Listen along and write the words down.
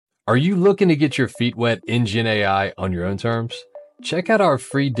Are you looking to get your feet wet in Gen AI on your own terms? Check out our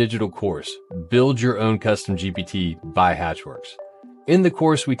free digital course, Build Your Own Custom GPT by Hatchworks. In the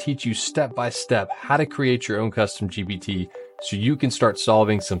course, we teach you step by step how to create your own custom GPT so you can start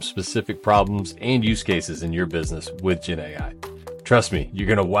solving some specific problems and use cases in your business with Gen AI. Trust me, you're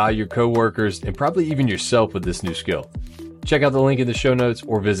going to wow your coworkers and probably even yourself with this new skill. Check out the link in the show notes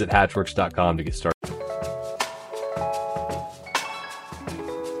or visit hatchworks.com to get started.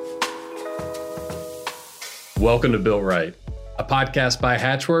 Welcome to Built Right, a podcast by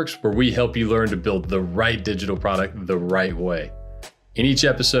Hatchworks where we help you learn to build the right digital product the right way. In each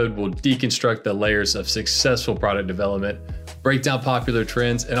episode, we'll deconstruct the layers of successful product development, break down popular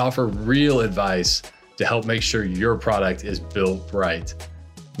trends, and offer real advice to help make sure your product is built right.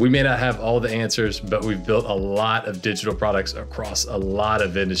 We may not have all the answers, but we've built a lot of digital products across a lot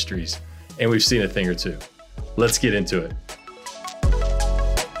of industries, and we've seen a thing or two. Let's get into it.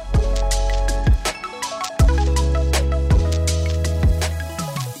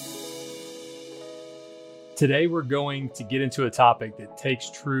 Today, we're going to get into a topic that takes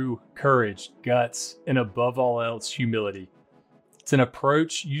true courage, guts, and above all else, humility. It's an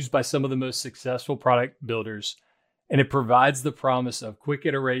approach used by some of the most successful product builders, and it provides the promise of quick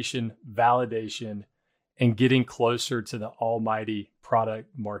iteration, validation, and getting closer to the almighty product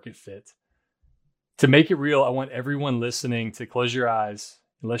market fit. To make it real, I want everyone listening to close your eyes,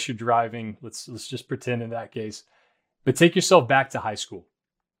 unless you're driving. Let's just pretend in that case, but take yourself back to high school.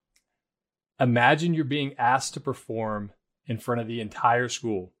 Imagine you're being asked to perform in front of the entire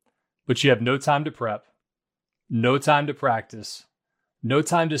school, but you have no time to prep, no time to practice, no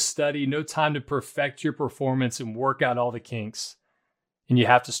time to study, no time to perfect your performance and work out all the kinks. And you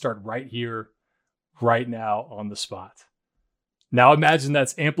have to start right here, right now on the spot. Now imagine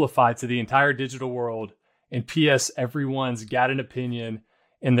that's amplified to the entire digital world, and P.S. everyone's got an opinion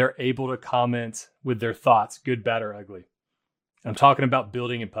and they're able to comment with their thoughts, good, bad, or ugly. I'm talking about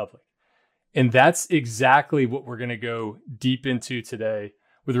building in public. And that's exactly what we're going to go deep into today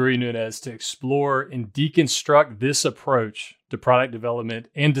with Rui Nunez to explore and deconstruct this approach to product development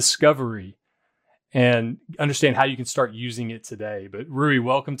and discovery and understand how you can start using it today. But Rui,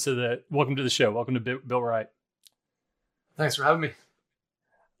 welcome to the show. Welcome to Built Right. Thanks for having me.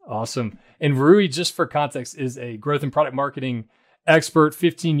 Awesome. And Rui, just for context, is a growth and product marketing expert,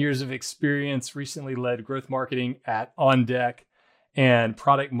 15 years of experience, recently led growth marketing at On Deck, and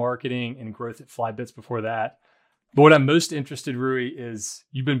product marketing and growth at Flybits before that. But what I'm most interested, Rui, is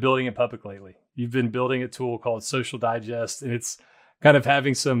you've been building in public lately. You've been building a tool called Social Digest, and it's kind of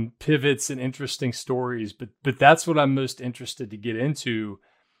having some pivots and interesting stories. But that's what I'm most interested to get into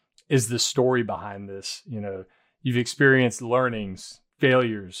is the story behind this. You know, you've experienced learnings,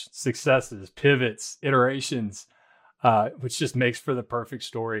 failures, successes, pivots, iterations, which just makes for the perfect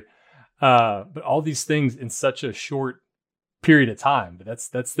story. But all these things in such a short period of time. But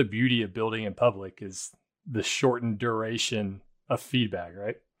that's the beauty of building in public is the shortened duration of feedback,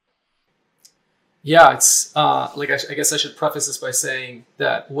 right? Yeah, it's I guess I should preface this by saying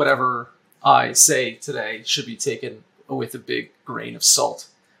that whatever I say today should be taken with a big grain of salt,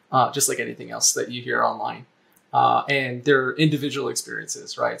 just like anything else that you hear online. And they're individual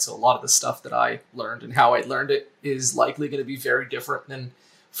experiences, right? So a lot of the stuff that I learned and how I learned it is likely going to be very different than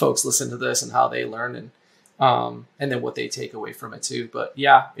folks listen to this and how they learn and then what they take away from it too. But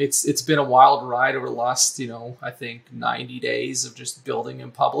yeah, it's been a wild ride over the last, I think 90 days of just building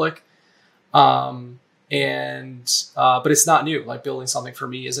in public. But it's not new. Like building something for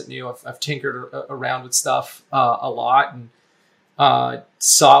me isn't new. I've tinkered around with stuff a lot and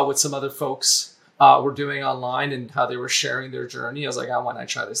saw what some other folks were doing online and how they were sharing their journey. I was like, why not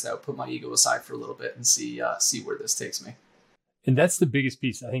try this out? Put my ego aside for a little bit and see where this takes me. And that's the biggest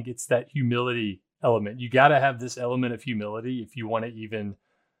piece. I think it's that humility element. You got to have this element of humility if you want to even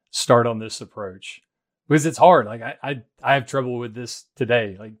start on this approach, because it's hard. Like I have trouble with this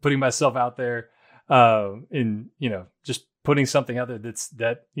today, like putting myself out there, just putting something out there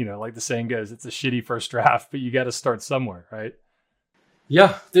that like the saying goes, it's a shitty first draft, but you got to start somewhere, right?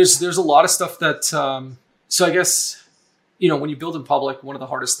 Yeah, there's a lot of stuff that, so I guess, when you build in public, one of the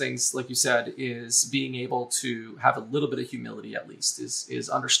hardest things, like you said, is being able to have a little bit of humility, at least is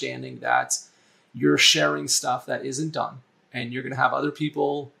understanding that you're sharing stuff that isn't done, and you're going to have other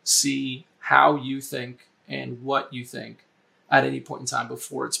people see how you think and what you think at any point in time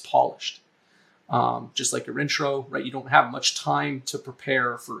before it's polished. Just like your intro, right? You don't have much time to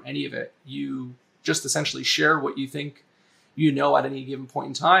prepare for any of it. You just essentially share what you think at any given point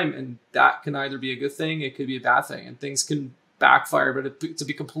in time, and that can either be a good thing, it could be a bad thing, and things can backfire. But to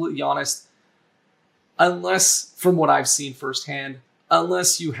be completely honest, unless from what I've seen firsthand,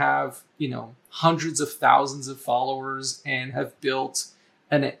 unless you have, hundreds of thousands of followers and have built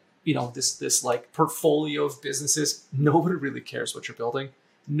this like portfolio of businesses, nobody really cares what you're building.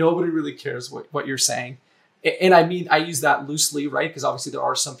 Nobody really cares what you're saying. And I mean, I use that loosely, right? Because obviously there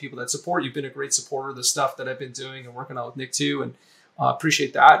are some people that support. You've been a great supporter of the stuff that I've been doing and working on with Nick too. And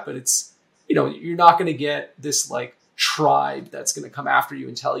appreciate that. But it's, you're not going to get this like tribe that's going to come after you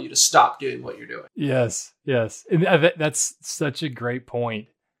and tell you to stop doing what you're doing. Yes. And that's such a great point,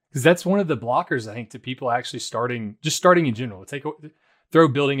 because that's one of the blockers, I think, to people actually starting in general. Throw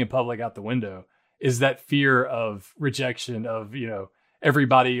building in public out the window, is that fear of rejection of,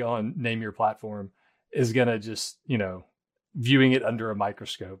 everybody on Name Your Platform is going to just, viewing it under a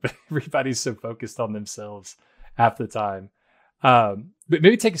microscope. Everybody's so focused on themselves half the time. But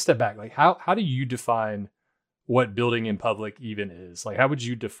maybe take a step back. Like how do you define what building in public even is? Like, how would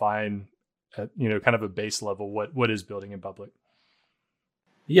you define at, kind of a base level, what is building in public?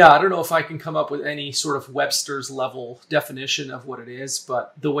 Yeah, I don't know if I can come up with any sort of Webster's level definition of what it is,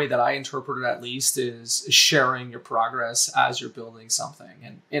 but the way that I interpret it, at least, is sharing your progress as you're building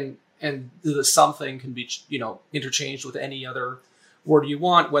something. And the something can be, interchanged with any other word you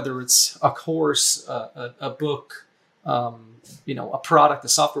want, whether it's a course, a book, a product, a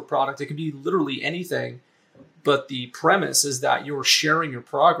software product. It could be literally anything. But the premise is that you're sharing your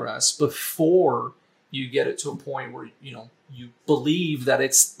progress before you get it to a point where, you believe that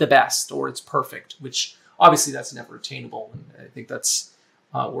it's the best or it's perfect, which obviously that's never attainable. And I think that's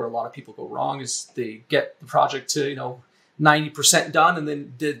where a lot of people go wrong, is they get the project to, 90% done and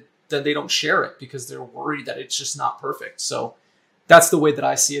then they don't share it because they're worried that it's just not perfect. So that's the way that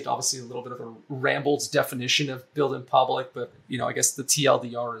I see it. Obviously a little bit of a rambled definition of build in public, but I guess the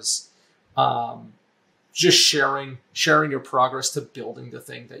TLDR is just sharing your progress to building the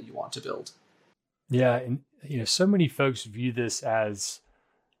thing that you want to build. Yeah. And, so many folks view this as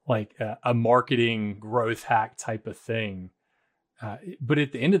like a marketing growth hack type of thing. But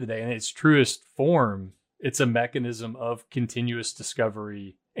at the end of the day, in its truest form, it's a mechanism of continuous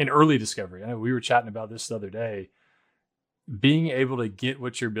discovery and early discovery. I know we were chatting about this the other day. Being able to get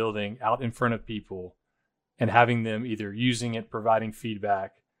what you're building out in front of people and having them either using it, providing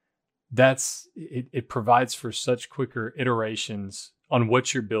feedback, it provides for such quicker iterations on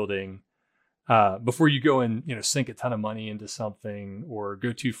what you're building before you go and sink a ton of money into something or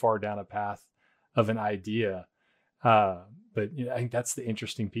go too far down a path of an idea. But I think that's the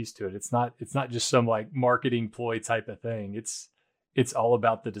interesting piece to it. It's not just some like marketing ploy type of thing. It's all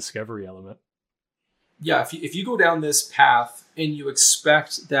about the discovery element. Yeah, if you go down this path and you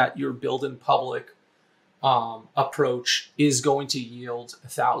expect that your build in public approach is going to yield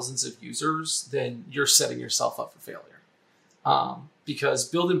thousands of users, then you're setting yourself up for failure. Because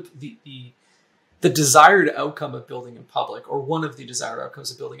building the desired outcome of building in public, or one of the desired outcomes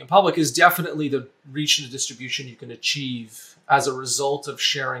of building in public, is definitely the reach and the distribution you can achieve as a result of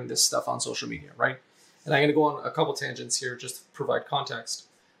sharing this stuff on social media, right? And I'm going to go on a couple tangents here just to provide context.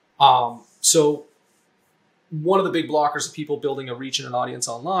 So one of the big blockers of people building a reach and an audience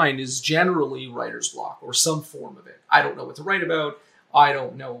online is generally writer's block or some form of it. I don't know what to write about. I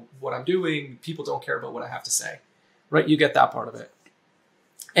don't know what I'm doing. People don't care about what I have to say, right? You get that part of it.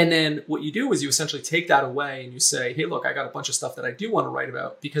 And then what you do is you essentially take that away and you say, hey, look, I got a bunch of stuff that I do want to write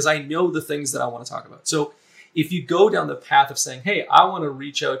about because I know the things that I want to talk about. So if you go down the path of saying, hey, I want to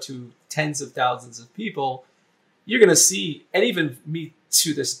reach out to tens of thousands of people, you're going to see, and even me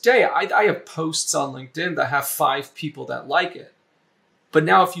to this day, I have posts on LinkedIn that have 5 people that like it. But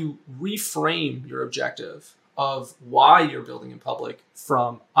now if you reframe your objective of why you're building in public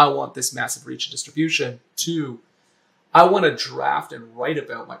from, I want this massive reach and distribution, to I want to draft and write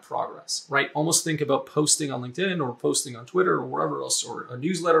about my progress, right? Almost think about posting on LinkedIn or posting on Twitter or wherever else, or a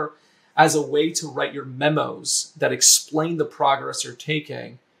newsletter, as a way to write your memos that explain the progress you're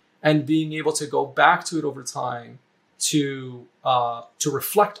taking, and being able to go back to it over time to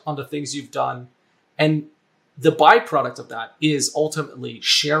reflect on the things you've done. And the byproduct of that is ultimately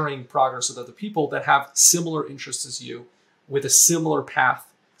sharing progress with other people that have similar interests as you, with a similar path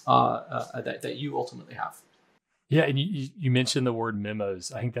that you ultimately have. Yeah, and you mentioned the word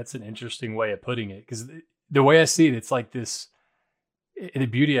memos. I think that's an interesting way of putting it, because the way I see it, it's like this. The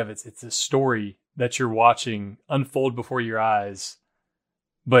beauty of it, it's a story that you're watching unfold before your eyes,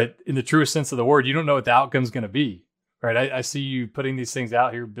 but in the truest sense of the word, you don't know what the outcome's going to be, right? I see you putting these things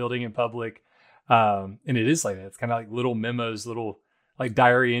out here, building in public, and it is like that. It's kind of like little memos, little like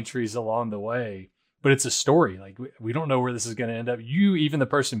diary entries along the way, but it's a story. Like we don't know where this is going to end up. You, even the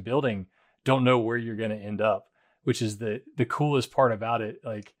person building, don't know where you're going to end up, which is the coolest part about it.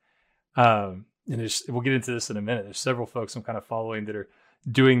 Like, and we'll get into this in a minute. There's several folks I'm kind of following that are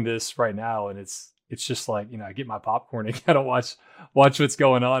doing this right now, and it's just like, I get my popcorn and kind of watch what's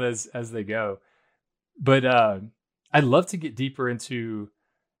going on as they go. But I'd love to get deeper into,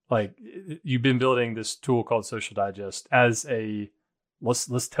 like, you've been building this tool called Social Digest as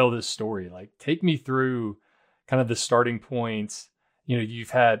let's tell this story. Like, take me through kind of the starting point.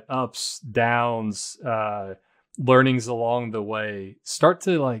 You've had ups, downs, learnings along the way. Start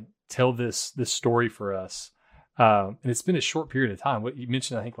to like tell this story for us. And it's been a short period of time. What you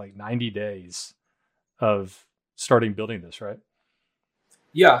mentioned, I think like 90 days of starting building this, right?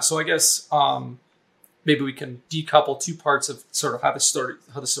 Yeah. So I guess maybe we can decouple two parts of sort of how the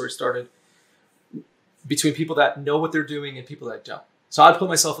story started between people that know what they're doing and people that don't. So I'd put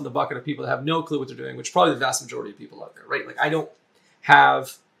myself in the bucket of people that have no clue what they're doing, which is probably the vast majority of people out there, right? Like I don't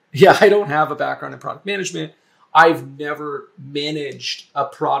have a background in product management. I've never managed a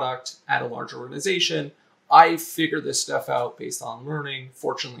product at a large organization. I figure this stuff out based on learning.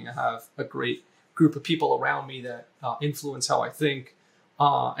 Fortunately, I have a great group of people around me that influence how I think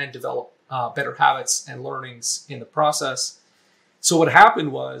and develop better habits and learnings in the process. So what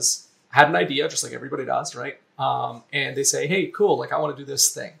happened was I had an idea, just like everybody does, right? And they say, hey, cool, like I want to do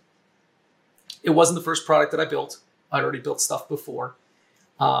this thing. It wasn't the first product that I built. I'd already built stuff before.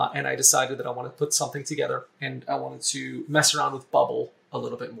 And I decided that I wanted to put something together, and I wanted to mess around with Bubble a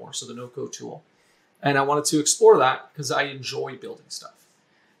little bit more, so the no-code tool. And I wanted to explore that because I enjoy building stuff.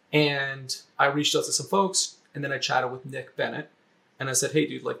 And I reached out to some folks, and then I chatted with Nick Bennett, and I said, hey,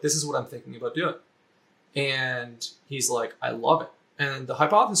 dude, like this is what I'm thinking about doing. And he's like, I love it. And the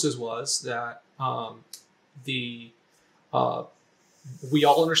hypothesis was that we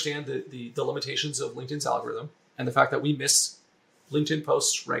all understand the limitations of LinkedIn's algorithm and the fact that we miss LinkedIn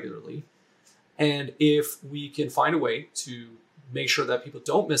posts regularly. And if we can find a way to make sure that people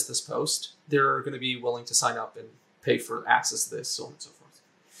don't miss this post, they're going to be willing to sign up and pay for access to this, so on and so forth.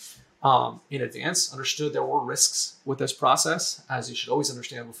 In advance, understood there were risks with this process, as you should always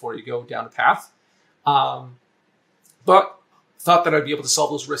understand before you go down a path. But thought that I'd be able to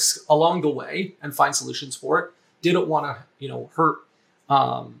solve those risks along the way and find solutions for it. Didn't want to, hurt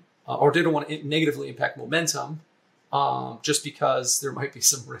or didn't want to negatively impact momentum. Just because there might be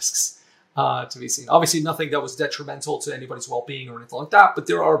some risks to be seen. Obviously, nothing that was detrimental to anybody's well-being or anything like that, but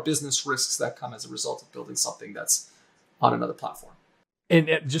there are business risks that come as a result of building something that's on another platform. And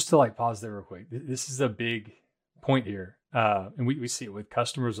just to like pause there real quick, this is a big point here. And we see it with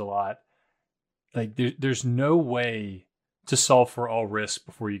customers a lot. Like there's no way to solve for all risk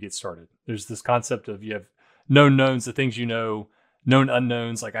before you get started. There's this concept of you have known knowns, the things you know, known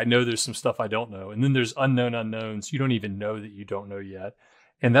unknowns. Like I know there's some stuff I don't know. And then there's unknown unknowns. You don't even know that you don't know yet.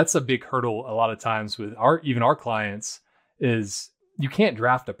 And that's a big hurdle a lot of times with our clients is you can't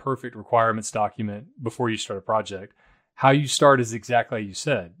draft a perfect requirements document before you start a project. How you start is exactly like you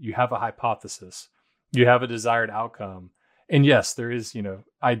said. You have a hypothesis. You have a desired outcome. And yes, there is,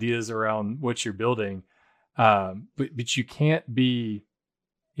 ideas around what you're building. But you can't be,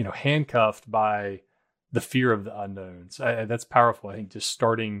 handcuffed by the fear of the unknowns. That's powerful. I think just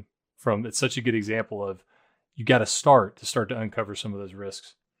starting from, it's such a good example of you got to start to uncover some of those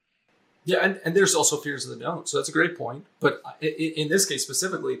risks. Yeah. And there's also fears of the known. So that's a great point. But in this case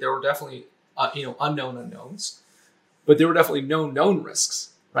specifically, there were definitely, unknown unknowns, but there were definitely known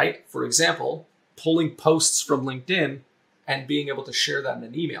risks, right? For example, pulling posts from LinkedIn and being able to share that in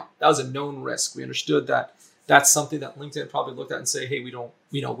an email. That was a known risk. We understood that that's something that LinkedIn probably looked at and say, hey,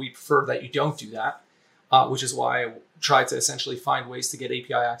 we prefer that you don't do that. Which is why I tried to essentially find ways to get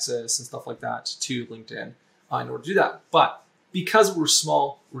API access and stuff like that to LinkedIn in order to do that. But because we're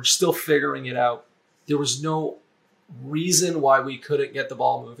small, we're still figuring it out. There was no reason why we couldn't get the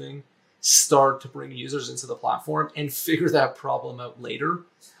ball moving, start to bring users into the platform and figure that problem out later.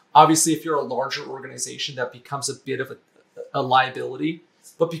 Obviously, if you're a larger organization, that becomes a bit of a liability.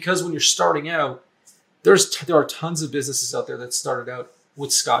 But because when you're starting out, there are tons of businesses out there that started out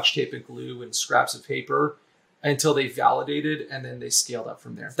with Scotch tape and glue and scraps of paper until they validated and then they scaled up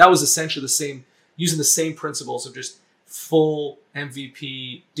from there. That was essentially the same, using the same principles of just full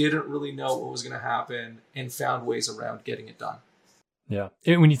MVP, didn't really know what was going to happen and found ways around getting it done. Yeah.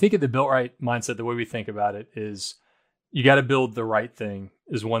 And when you think of the built right mindset, the way we think about it is you got to build the right thing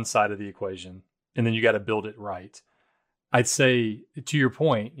is one side of the equation. And then you got to build it right. I'd say to your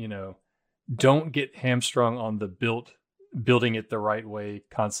point, don't get hamstrung on the building it the right way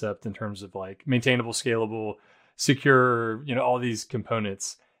concept in terms of like maintainable, scalable, secure, all these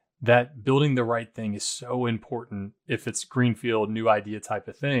components. That building the right thing is so important if it's greenfield, new idea type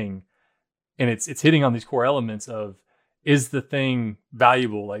of thing. And it's hitting on these core elements of is the thing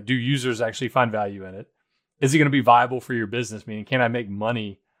valuable? Like, do users actually find value in it? Is it going to be viable for your business? Meaning, can I make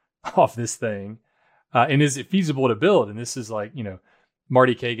money off this thing? And is it feasible to build? And this is like,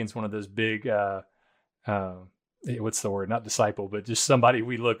 Marty Kagan's one of those big, what's the word? Not disciple, but just somebody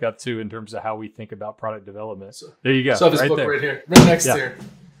we look up to in terms of how we think about product development. So there you go. So I have his book there. Right here, right next here.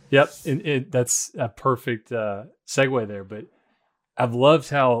 Yep. And that's a perfect segue there. But I've loved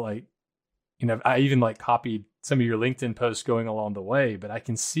how, like, I even like copied some of your LinkedIn posts going along the way, but I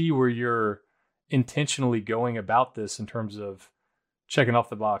can see where you're intentionally going about this in terms of checking off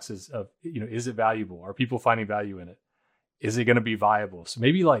the boxes of, is it valuable? Are people finding value in it? Is it going to be viable? So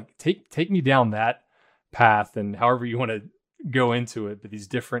maybe like take me down that path, and however you want to go into it, but these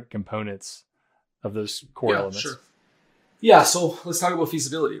different components of those core elements. Sure. Yeah. So let's talk about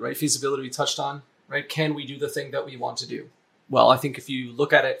feasibility, right? Feasibility we touched on, right? Can we do the thing that we want to do? Well, I think if you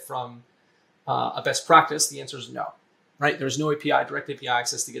look at it from a best practice, the answer is no, right? There's no direct API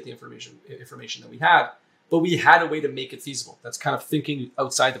access to get the information that we had, but we had a way to make it feasible. That's kind of thinking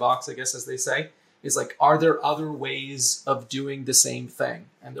outside the box, I guess, as they say, is like, are there other ways of doing the same thing?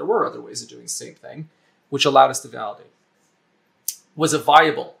 And there were other ways of doing the same thing, which allowed us to validate. Was it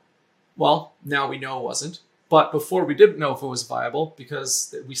viable? Well, now we know it wasn't. But before, we didn't know if it was viable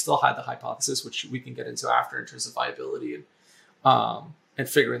because we still had the hypothesis, which we can get into after in terms of viability and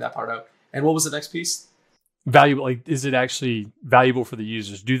figuring that part out. And what was the next piece? Valuable. Like, is it actually valuable for the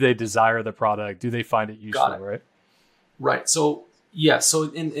users? Do they desire the product? Do they find it useful? Right. Right. So yeah. So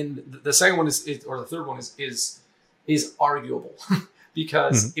in the second one is or the third one is arguable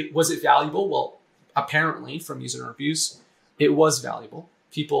because was it valuable? Well, apparently from user reviews, it was valuable.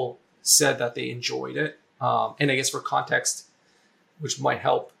 People said that they enjoyed it. And I guess for context, which might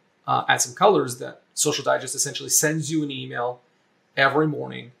help add some colors, that Social Digest essentially sends you an email every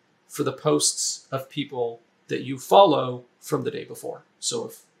morning for the posts of people that you follow from the day before. So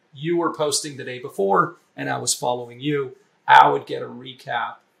if you were posting the day before and I was following you, I would get a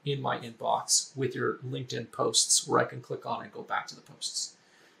recap in my inbox with your LinkedIn posts where I can click on and go back to the posts.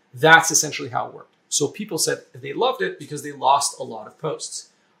 That's essentially how it worked. So people said they loved it because they lost a lot of posts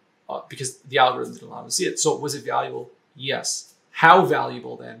because the algorithm didn't allow them to see it. So was it valuable? Yes. How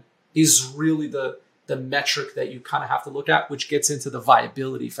valuable then is really the metric that you kind of have to look at, which gets into the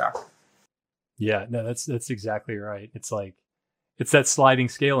viability factor. Yeah, no, that's exactly right. It's like, it's that sliding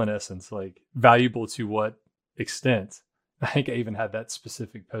scale in essence, like valuable to what extent. I think I even had that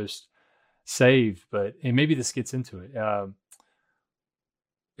specific post saved, and maybe this gets into it.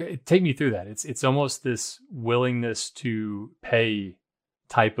 Take me through that. It's almost this willingness to pay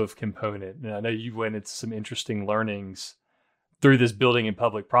type of component. And I know you went into some interesting learnings through this building in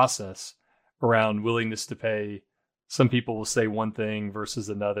public process around willingness to pay. Some people will say one thing versus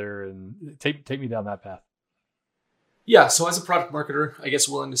another, and take me down that path. Yeah. So as a product marketer, I guess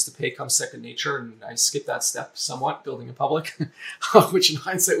willingness to pay comes second nature. And I skipped that step somewhat, building in public, which in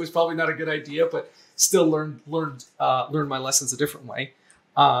hindsight was probably not a good idea, but still learned my lessons a different way.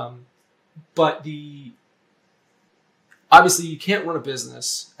 But obviously you can't run a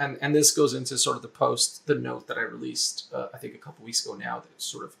business, and this goes into sort of the note that I released, I think a couple weeks ago now, that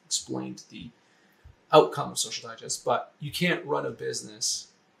sort of explained the outcome of Social Digest, but you can't run a business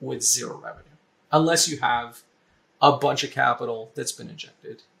with zero revenue unless you have a bunch of capital that's been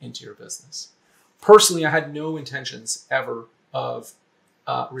injected into your business. Personally, I had no intentions ever of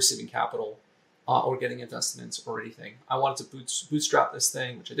receiving capital or getting investments or anything. I wanted to bootstrap this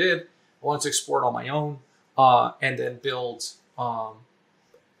thing, which I did. I wanted to explore it on my own and then build. I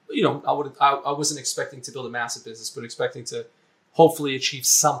wasn't expecting to build a massive business, but expecting to hopefully achieve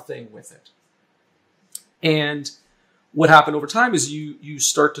something with it. And what happened over time is you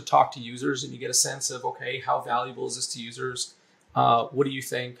start to talk to users and you get a sense of, okay, how valuable is this to users? What do you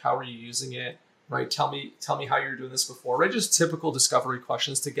think? How are you using it? Right? Tell me how you're doing this before. Right? Just typical discovery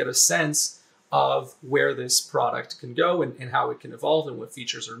questions to get a sense of where this product can go and how it can evolve and what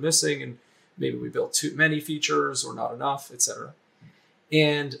features are missing. And maybe we built too many features or not enough, etc.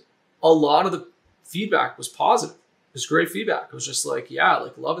 And a lot of the feedback was positive. It was great feedback. It was just like, yeah,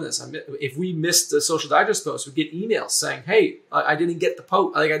 like loving this. If we missed the Social Digest post, we'd get emails saying, hey, I didn't get the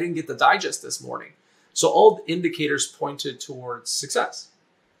post. Like I didn't get the digest this morning. So all the indicators pointed towards success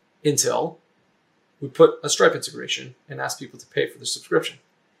until we put a Stripe integration and asked people to pay for the subscription.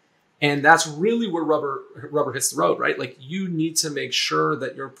 And that's really where rubber hits the road, right? Like you need to make sure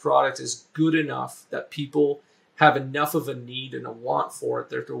that your product is good enough that people have enough of a need and a want for it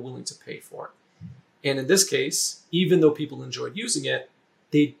that they're willing to pay for it. And in this case, even though people enjoyed using it,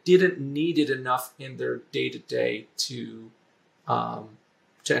 they didn't need it enough in their day-to-day to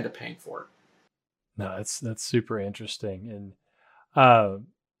end up paying for it. No, that's super interesting. And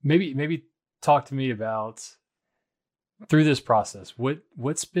maybe talk to me about through this process,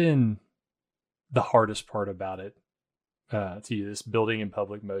 what's been the hardest part about it to you, this building in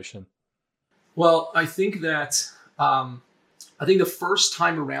public motion? Well, I think the first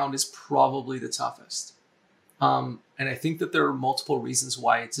time around is probably the toughest. And I think that there are multiple reasons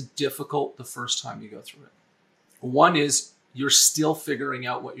why it's difficult the first time you go through it. One is you're still figuring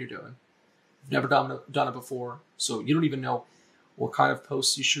out what you're doing. You've never done it before, so you don't even know what kind of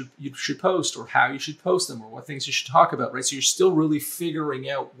posts you should post, or how you should post them, or what things you should talk about, right? So you're still really figuring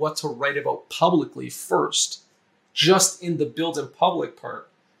out what to write about publicly first, just in the build in public part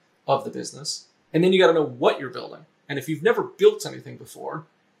of the business. And then you got to know what you're building. And if you've never built anything before,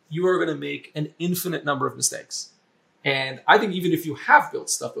 you are going to make an infinite number of mistakes. And I think even if you have built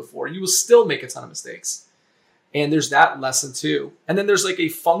stuff before, you will still make a ton of mistakes. And there's that lesson too. And then there's like a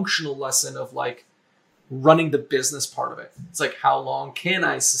functional lesson of like running the business part of it. It's like, how long can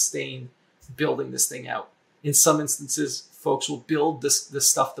I sustain building this thing out? In some instances, folks will build this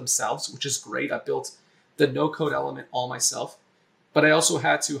stuff themselves, which is great. I built the no code element all myself, but I also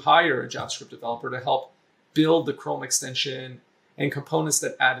had to hire a JavaScript developer to help build the Chrome extension and components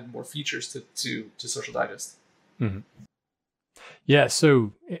that added more features to Social Digest. Mm-hmm. Yeah.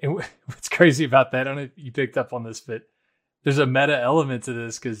 So what's crazy about that, I don't know if you picked up on this, but there's a meta element to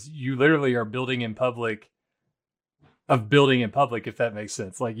this because you literally are building in public, if that makes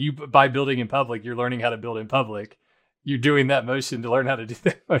sense. Like by building in public, you're learning how to build in public. You're doing that motion to learn how to do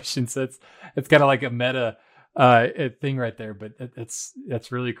that motion. So it's kind of like a meta thing right there, but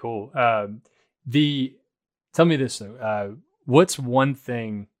that's really cool. Tell me this though, what's one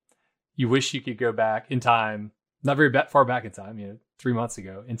thing you wish you could go back in time, not very far back in time, 3 months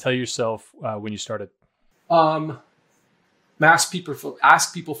ago, and tell yourself when you started? Ask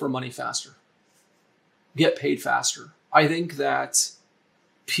people for money faster. Get paid faster. I think that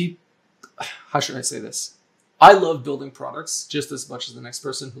how should I say this? I love building products just as much as the next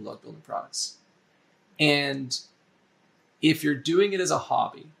person who loves building products. And if you're doing it as a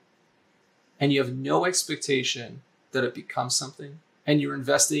hobby and you have no expectation that it becomes something, and you're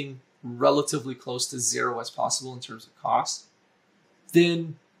investing relatively close to zero as possible in terms of cost,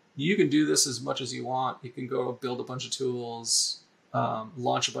 then you can do this as much as you want. You can go build a bunch of tools,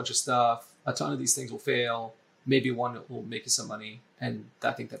 launch a bunch of stuff. A ton of these things will fail. Maybe one will make you some money. And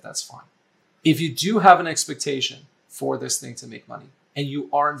I think that that's fine. If you do have an expectation for this thing to make money, and you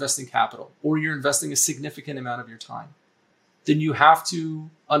are investing capital, or you're investing a significant amount of your time, then you have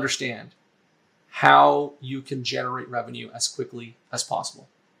to understand how you can generate revenue as quickly as possible.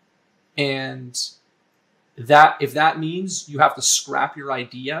 And that if that means you have to scrap your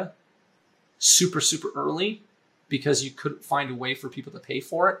idea super, super early because you couldn't find a way for people to pay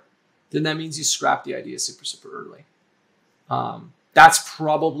for it, then that means you scrap the idea super, super early. That's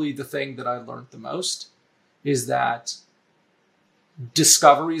probably the thing that I learned the most, is that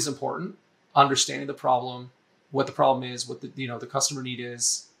discovery is important. Understanding the problem, what the problem is, what the customer need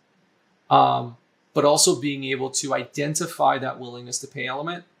is, but also being able to identify that willingness to pay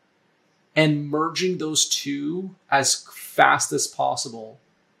element and merging those two as fast as possible,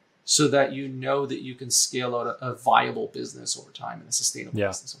 so that you know that you can scale out a viable business over time and a sustainable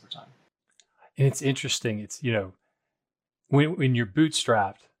business over time. And it's interesting. It's, when you're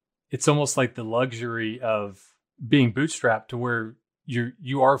bootstrapped, it's almost like the luxury of being bootstrapped to where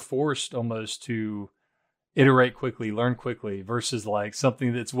you are forced almost to iterate quickly, learn quickly, versus like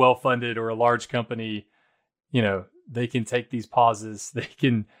something that's well-funded or a large company, they can take these pauses. They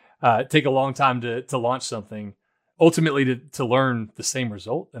can take a long time to launch something, ultimately to learn the same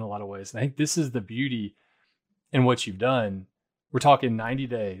result in a lot of ways. And I think this is the beauty in what you've done. We're talking 90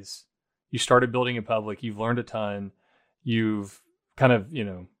 days. You started building in public. You've learned a ton. You've kind of,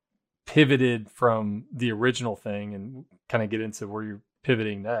 pivoted from the original thing, and kind of get into where you're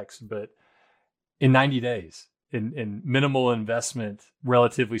pivoting next. But in 90 days, in minimal investment,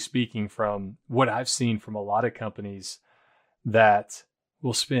 relatively speaking, from what I've seen from a lot of companies that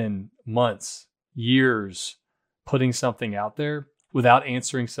will spend months, years putting something out there without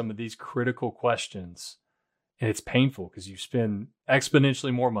answering some of these critical questions. And it's painful because you spend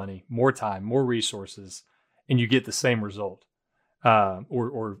exponentially more money, more time, more resources, and you get the same result,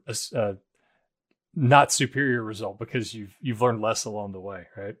 or a not superior result because you've learned less along the way,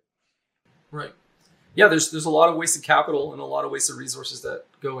 right? Right. Yeah, there's a lot of wasted capital and a lot of wasted resources that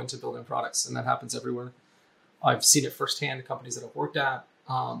go into building products, and that happens everywhere. I've seen it firsthand in companies that I've worked at,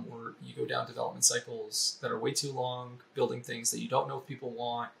 where you go down development cycles that are way too long, building things that you don't know if people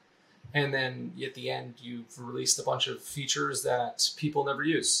want, And then at the end, you've released a bunch of features that people never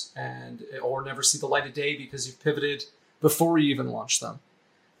use or never see the light of day because you've pivoted before you even launch them.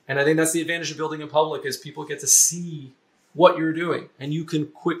 And I think that's the advantage of building in public is people get to see what you're doing and you can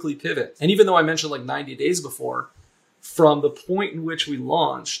quickly pivot. And even though I mentioned like 90 days before, from the point in which we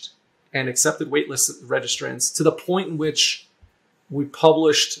launched and accepted waitlist registrants to the point in which we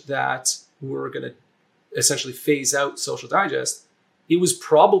published that we were going to essentially phase out Social Digest, it was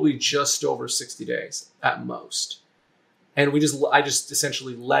probably just over 60 days at most. And I just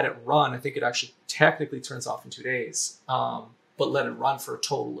essentially let it run. I think it actually technically turns off in 2 days, but let it run for a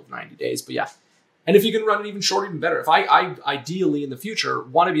total of 90 days. But yeah. And if you can run it even shorter, even better. If I ideally in the future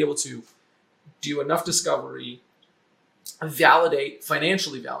want to be able to do enough discovery,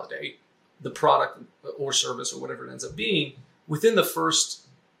 financially validate the product or service or whatever it ends up being within the first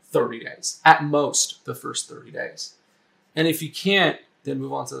 30 days, at most the first 30 days. And if you can't, then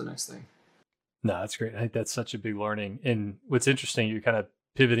move on to the next thing. No, that's great. I think that's such a big learning. And what's interesting, you're kind of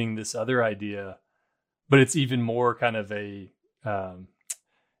pivoting this other idea, but it's even more kind of a,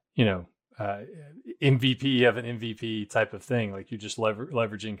 MVP of an MVP type of thing. Like you're just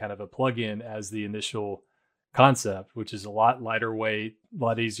leveraging kind of a plugin as the initial concept, which is a lot lighter weight, a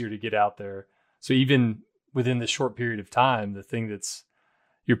lot easier to get out there. So even within this short period of time, the thing that's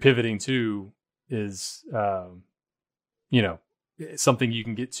you're pivoting to is, something you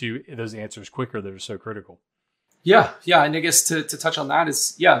can get to those answers quicker that are so critical. Yeah. And I guess to touch on that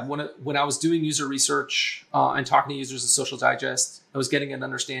is, when I was doing user research and talking to users of Social Digest, I was getting an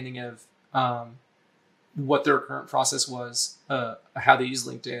understanding of what their current process was, how they use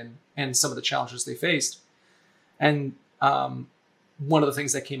LinkedIn, and some of the challenges they faced. And one of the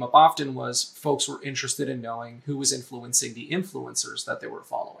things that came up often was folks were interested in knowing who was influencing the influencers that they were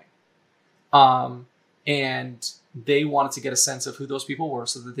following. And they wanted to get a sense of who those people were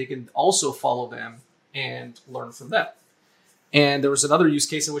so that they can also follow them and learn from them. And there was another use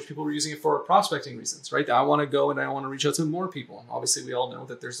case in which people were using it for prospecting reasons, right? I want to go and I want to reach out to more people. And obviously, we all know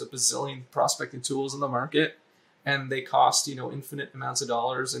that there's a bazillion prospecting tools in the market, and they cost, infinite amounts of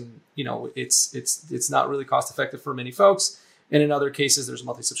dollars. And, it's not really cost effective for many folks. And in other cases, there's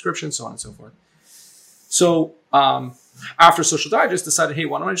monthly subscription, so on and so forth. So after Social Digest decided, hey,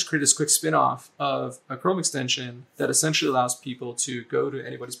 why don't I just create this quick spin-off of a Chrome extension that essentially allows people to go to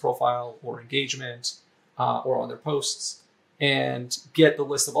anybody's profile or engagement or on their posts and get the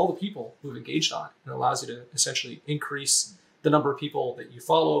list of all the people who've engaged on it. It allows you to essentially increase the number of people that you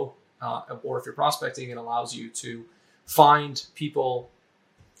follow, or if you're prospecting, it allows you to find people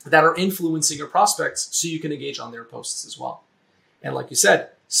that are influencing your prospects so you can engage on their posts as well. And like you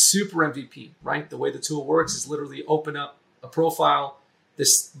said, super MVP, right? The way the tool works is literally open up a profile,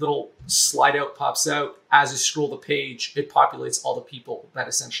 this little slide out pops out. As you scroll the page, it populates all the people that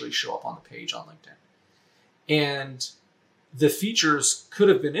essentially show up on the page on LinkedIn. And the features could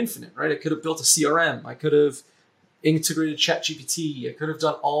have been infinite, right? I could have built a CRM. I could have integrated ChatGPT. I could have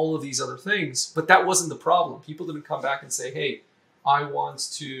done all of these other things, but that wasn't the problem. People didn't come back and say, hey, I want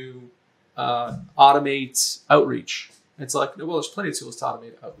to automate outreach. And it's like, well, there's plenty of tools to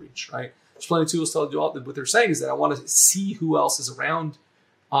automate outreach, right? There's plenty of tools to do all. What they're saying is that I want to see who else is around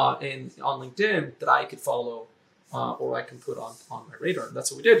on LinkedIn that I could follow or I can put on my radar. And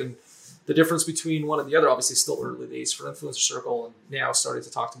that's what we did. And the difference between one and the other, obviously still early days for Influencer Circle and now starting to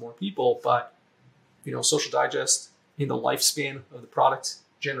talk to more people. But, Social Digest in the lifespan of the product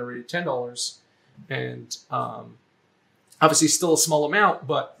generated $10. And obviously still a small amount,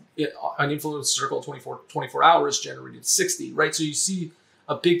 but an Influencer Circle 24 hours generated 60, right? So you see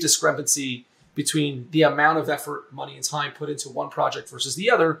a big discrepancy between the amount of effort, money, and time put into one project versus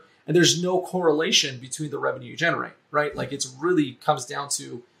the other. And there's no correlation between the revenue you generate, right? Like it's really comes down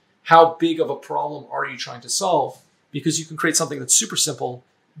to how big of a problem are you trying to solve? Because you can create something that's super simple,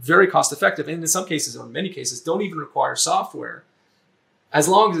 very cost effective, and in some cases, or in many cases, don't even require software. As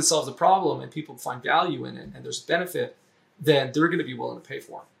long as it solves a problem and people find value in it and there's benefit, then they're going to be willing to pay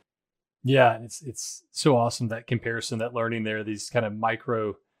for it. Yeah, and it's so awesome, that comparison, that learning there, these kind of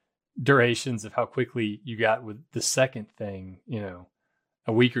micro durations of how quickly you got with the second thing,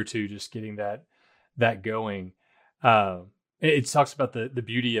 a week or two, just getting that going. It talks about the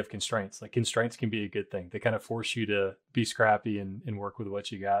beauty of constraints. Like constraints can be a good thing. They kind of force you to be scrappy and work with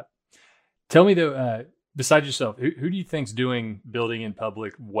what you got. Tell me though, besides yourself, who do you think's doing building in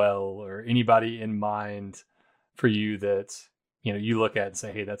public well, or anybody in mind for you that, you look at and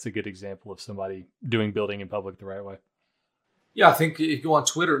say, hey, that's a good example of somebody doing building in public the right way? Yeah, I think if you go on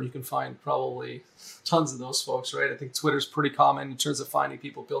Twitter, you can find probably tons of those folks, right? I think Twitter's pretty common in terms of finding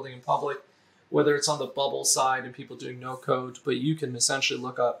people building in public, whether it's on the bubble side and people doing no code, but you can essentially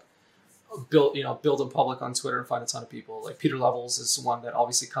look up build in public on Twitter and find a ton of people. Like Peter Levels is one that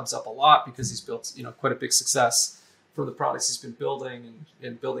obviously comes up a lot because he's built, quite a big success from the products he's been building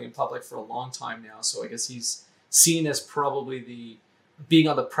and building in public for a long time now. So I guess he's seen as probably the being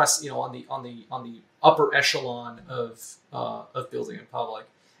on the press, on the upper echelon of building in public.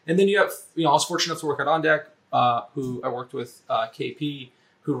 And then you have, I was fortunate enough to work at OnDeck, who I worked with KP,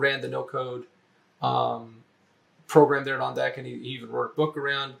 who ran the no code program there at OnDeck, and he even wrote a book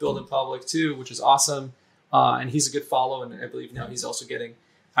around Build in Public too, which is awesome. And he's a good follow, and I believe now he's also getting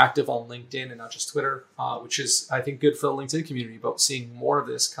active on LinkedIn and not just Twitter, which is, I think, good for the LinkedIn community, but seeing more of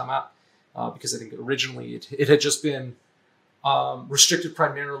this come out because I think originally it had just been restricted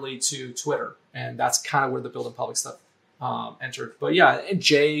primarily to Twitter, and that's kind of where the Build in Public stuff entered. But yeah, and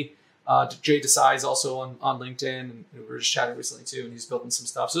Jay Desai is also on LinkedIn, and we were just chatting recently too, and he's building some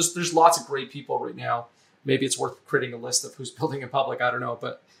stuff. So there's lots of great people right now. Maybe it's worth creating a list of who's building in public. I don't know,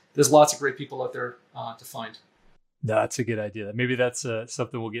 but there's lots of great people out there to find. No, that's a good idea. Maybe that's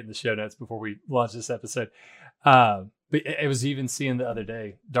something we'll get in the show notes before we launch this episode. But I was even seeing the other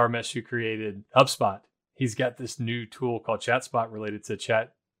day, Dharmesh, who created HubSpot, he's got this new tool called ChatSpot related to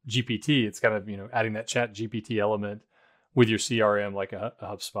Chat GPT. It's kind of, adding that Chat GPT element with your CRM like a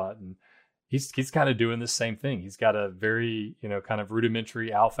HubSpot. And he's kind of doing the same thing. He's got a very, kind of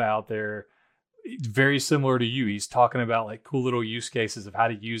rudimentary alpha out there, very similar to you. He's talking about like cool little use cases of how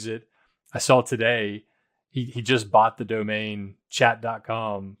to use it. I saw today, he just bought the domain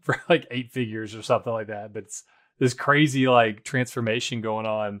chat.com for like 8 figures or something like that. But it's this crazy like transformation going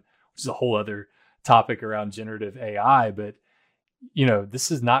on, which is a whole other topic around generative AI. But,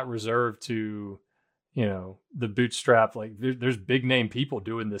 this is not reserved to, the bootstrap. Like there's big name people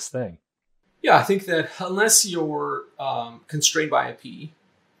doing this thing. Yeah, I think that unless you're constrained by IP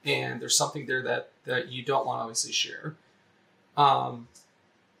and there's something there that you don't want to obviously share,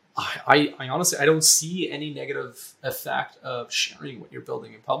 I honestly, I don't see any negative effect of sharing what you're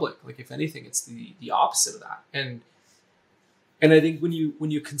building in public. Like if anything, it's the opposite of that. And I think when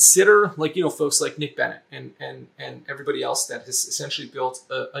you consider like, folks like Nick Bennett and everybody else that has essentially built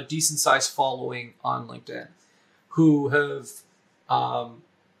a decent sized following on LinkedIn, who have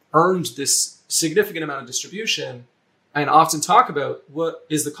earned this significant amount of distribution, and often talk about what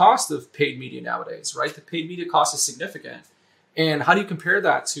is the cost of paid media nowadays, right? The paid media cost is significant. And how do you compare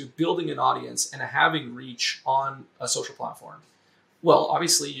that to building an audience and having reach on a social platform? Well,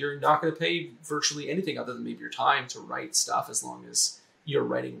 obviously, you're not going to pay virtually anything other than maybe your time to write stuff, as long as you're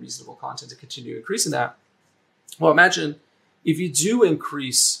writing reasonable content to continue increasing that. Well, imagine if you do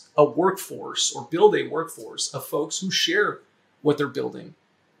increase a workforce or build a workforce of folks who share what they're building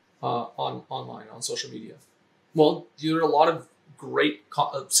online, on social media. Well, there are a lot of great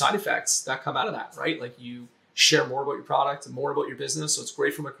side effects that come out of that, right? Like you share more about your product and more about your business. So it's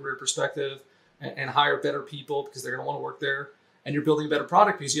great from a career perspective, and hire better people because they're going to want to work there. And you're building a better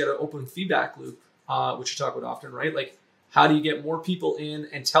product because you had an open feedback loop, which you talk about often, right? Like how do you get more people in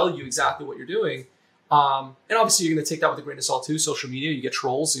and tell you exactly what you're doing? And obviously you're going to take that with a grain of salt too. Social media, you get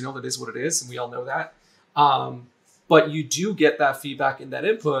trolls, that is what it is. And we all know that. But you do get that feedback and that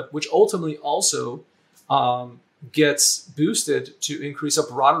input, which ultimately also gets boosted to increase a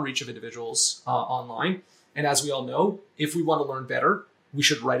broader reach of individuals online. And as we all know, if we want to learn better, we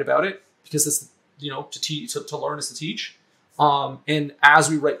should write about it because it's, to learn is to teach. And as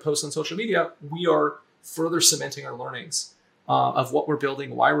we write posts on social media, we are further cementing our learnings of what we're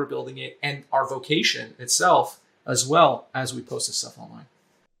building, why we're building it, and our vocation itself, as well as we post this stuff online.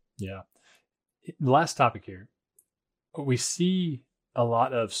 Yeah. Last topic here. We see a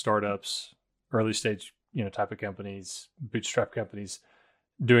lot of startups, early stage, type of companies, bootstrap companies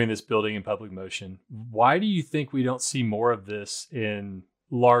doing this building in public motion. Why do you think we don't see more of this in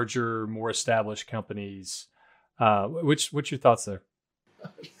larger, more established companies? What's your thoughts there? I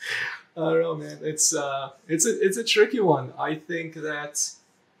don't know, man. It's a tricky one. I think it's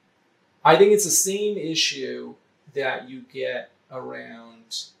the same issue that you get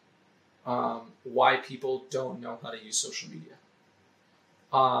around why people don't know how to use social media,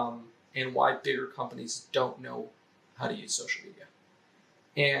 and why bigger companies don't know how to use social media.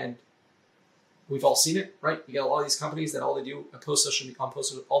 And we've all seen it, right? You got a lot of these companies that all they do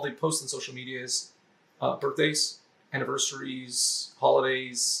all they post on social media is birthdays, anniversaries,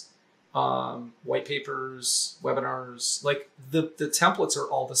 holidays, white papers, webinars. Like the templates are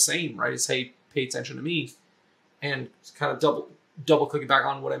all the same, right? It's, hey, pay attention to me. And kind of double clicking back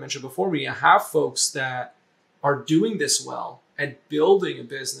on what I mentioned before, we have folks that are doing this well and building a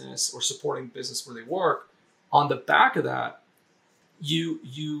business or supporting business where they work. On the back of that, you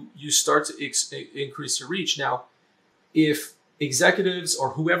start to increase your reach. Now, if executives or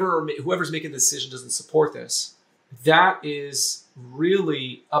whoever's making the decision doesn't support this, that is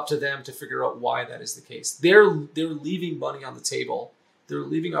really up to them to figure out why that is the case. They're leaving money on the table. They're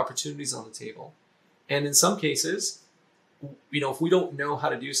leaving opportunities on the table. And in some cases, if we don't know how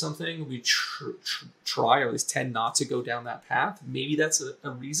to do something, we try or at least tend not to go down that path. Maybe that's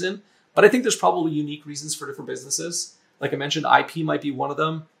a reason. But I think there's probably unique reasons for different businesses. Like I mentioned, IP might be one of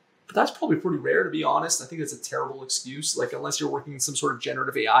them. But that's probably pretty rare, to be honest. I think it's a terrible excuse. Like, unless you're working in some sort of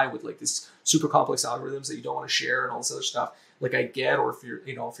generative AI with like these super complex algorithms that you don't want to share and all this other stuff. Like I get, or if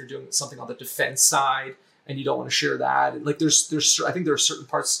you're doing something on the defense side and you don't want to share that. Like I think there are certain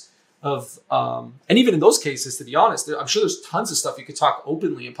parts of, and even in those cases, to be honest, I'm sure there's tons of stuff you could talk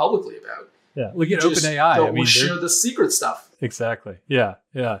openly and publicly about. Yeah, look at OpenAI. Don't want to share the secret stuff. Exactly. Yeah.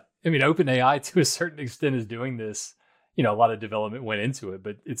 I mean, OpenAI to a certain extent is doing this. A lot of development went into it,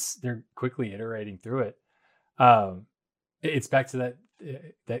 but they're quickly iterating through it. It's back to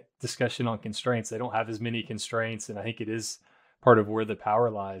that discussion on constraints. They don't have as many constraints, and I think it is part of where the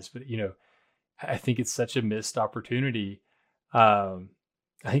power lies. But I think it's such a missed opportunity. I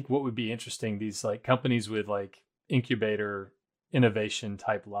think what would be interesting, these like companies with like incubator innovation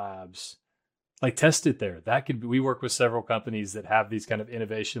type labs, like test it there. We work with several companies that have these kind of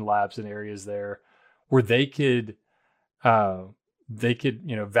innovation labs in areas there where they could value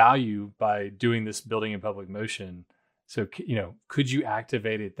by doing this building in public motion. So, could you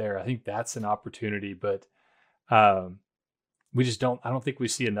activate it there? I think that's an opportunity, but we just I don't think we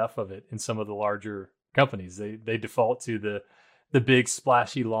see enough of it in some of the larger companies. They default to the big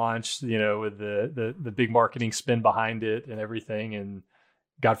splashy launch, with the big marketing spin behind it and everything. And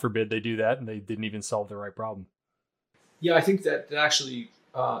God forbid they do that and they didn't even solve the right problem. Yeah, I think that actually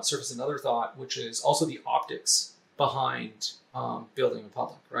surfaced another thought, which is also the optics behind building in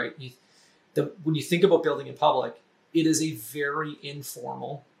public, right? When you think about building in public, it is a very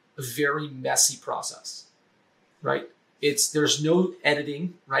informal, very messy process, right? There's no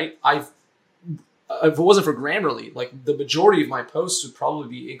editing, right? If it wasn't for Grammarly, like the majority of my posts would probably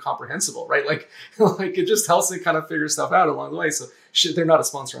be incomprehensible, right? Like it just helps it kind of figure stuff out along the way. So they're not a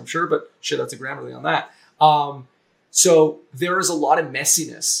sponsor, I'm sure, but shout out to Grammarly on that. So there is a lot of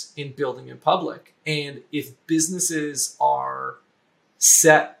messiness in building in public. And if businesses are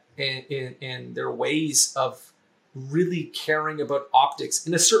set in their ways of really caring about optics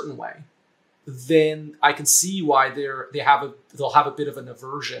in a certain way, then I can see why they'll have a bit of an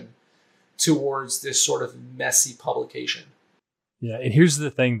aversion towards this sort of messy publication. Yeah, and here's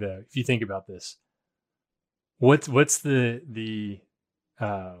the thing, though. If you think about this, what's the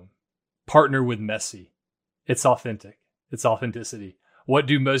partner with messy? It's authentic. It's authenticity. What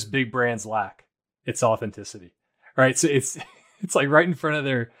do most big brands lack? It's authenticity. Right? So it's like right in front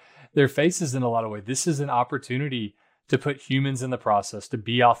of their faces in a lot of ways. This is an opportunity to put humans in the process, to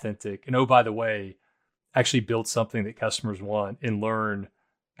be authentic. And oh, by the way, actually build something that customers want and learn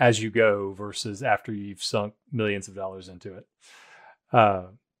as you go versus after you've sunk millions of dollars into it.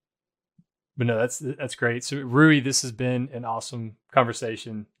 But no, that's great. So Rui, this has been an awesome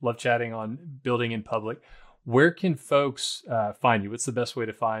conversation. Love chatting on building in public. Where can folks find you? What's the best way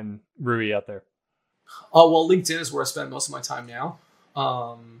to find Rui out there? Well, LinkedIn is where I spend most of my time now.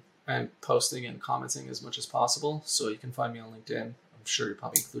 I'm posting and commenting as much as possible. So you can find me on LinkedIn. I'm sure you'll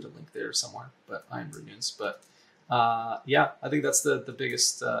probably include a link there somewhere, but I'm Ruins. But yeah, I think that's the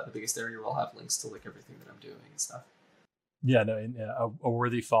biggest area where I'll have links to like everything that I'm doing and stuff. Yeah, no, and, a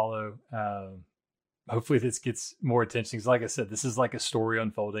worthy follow. Hopefully this gets more attention. Because like I said, this is like a story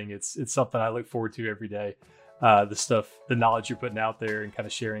unfolding. It's something I look forward to every day. The knowledge you're putting out there and kind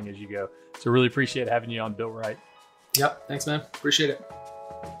of sharing as you go. So really appreciate having you on Built Right. Yep. Thanks, man. Appreciate it.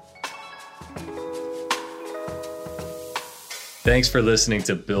 Thanks for listening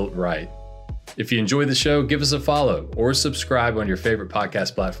to Built Right. If you enjoyed the show, give us a follow or subscribe on your favorite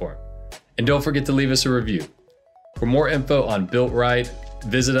podcast platform. And don't forget to leave us a review. For more info on Built Right,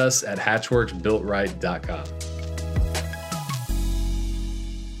 visit us at hatchworksbuiltright.com.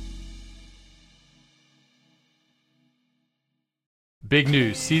 Big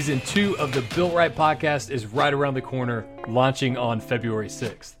news. Season 2 of the Built Right podcast is right around the corner, launching on February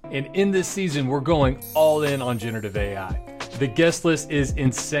 6th. And in this season, we're going all in on generative AI. The guest list is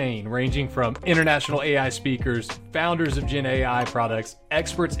insane, ranging from international AI speakers, founders of Gen AI products,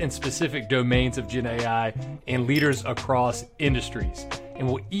 experts in specific domains of Gen AI, and leaders across industries. And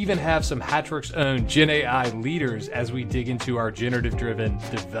we'll even have some Hatchworks' own Gen AI leaders as we dig into our generative-driven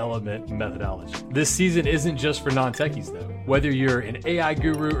development methodology. This season isn't just for non-techies, though. Whether you're an AI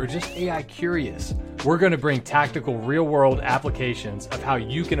guru or just AI curious, we're going to bring tactical real-world applications of how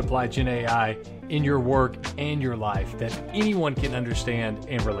you can apply Gen AI in your work and your life that anyone can understand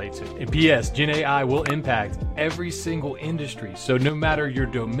and relate to. And P.S., Gen AI will impact every single industry. So no matter your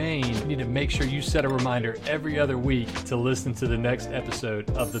domain, you need to make sure you set a reminder every other week to listen to the next episode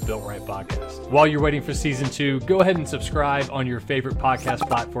of the Built Right podcast. While you're waiting for season 2, go ahead and subscribe on your favorite podcast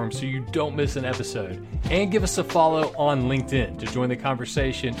platform so you don't miss an episode. And give us a follow on LinkedIn to join the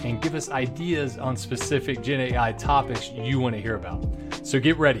conversation and give us ideas on specific Gen AI topics you want to hear about. So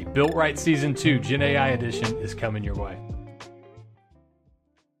get ready. Built Right Season 2 Gen AI Edition is coming your way.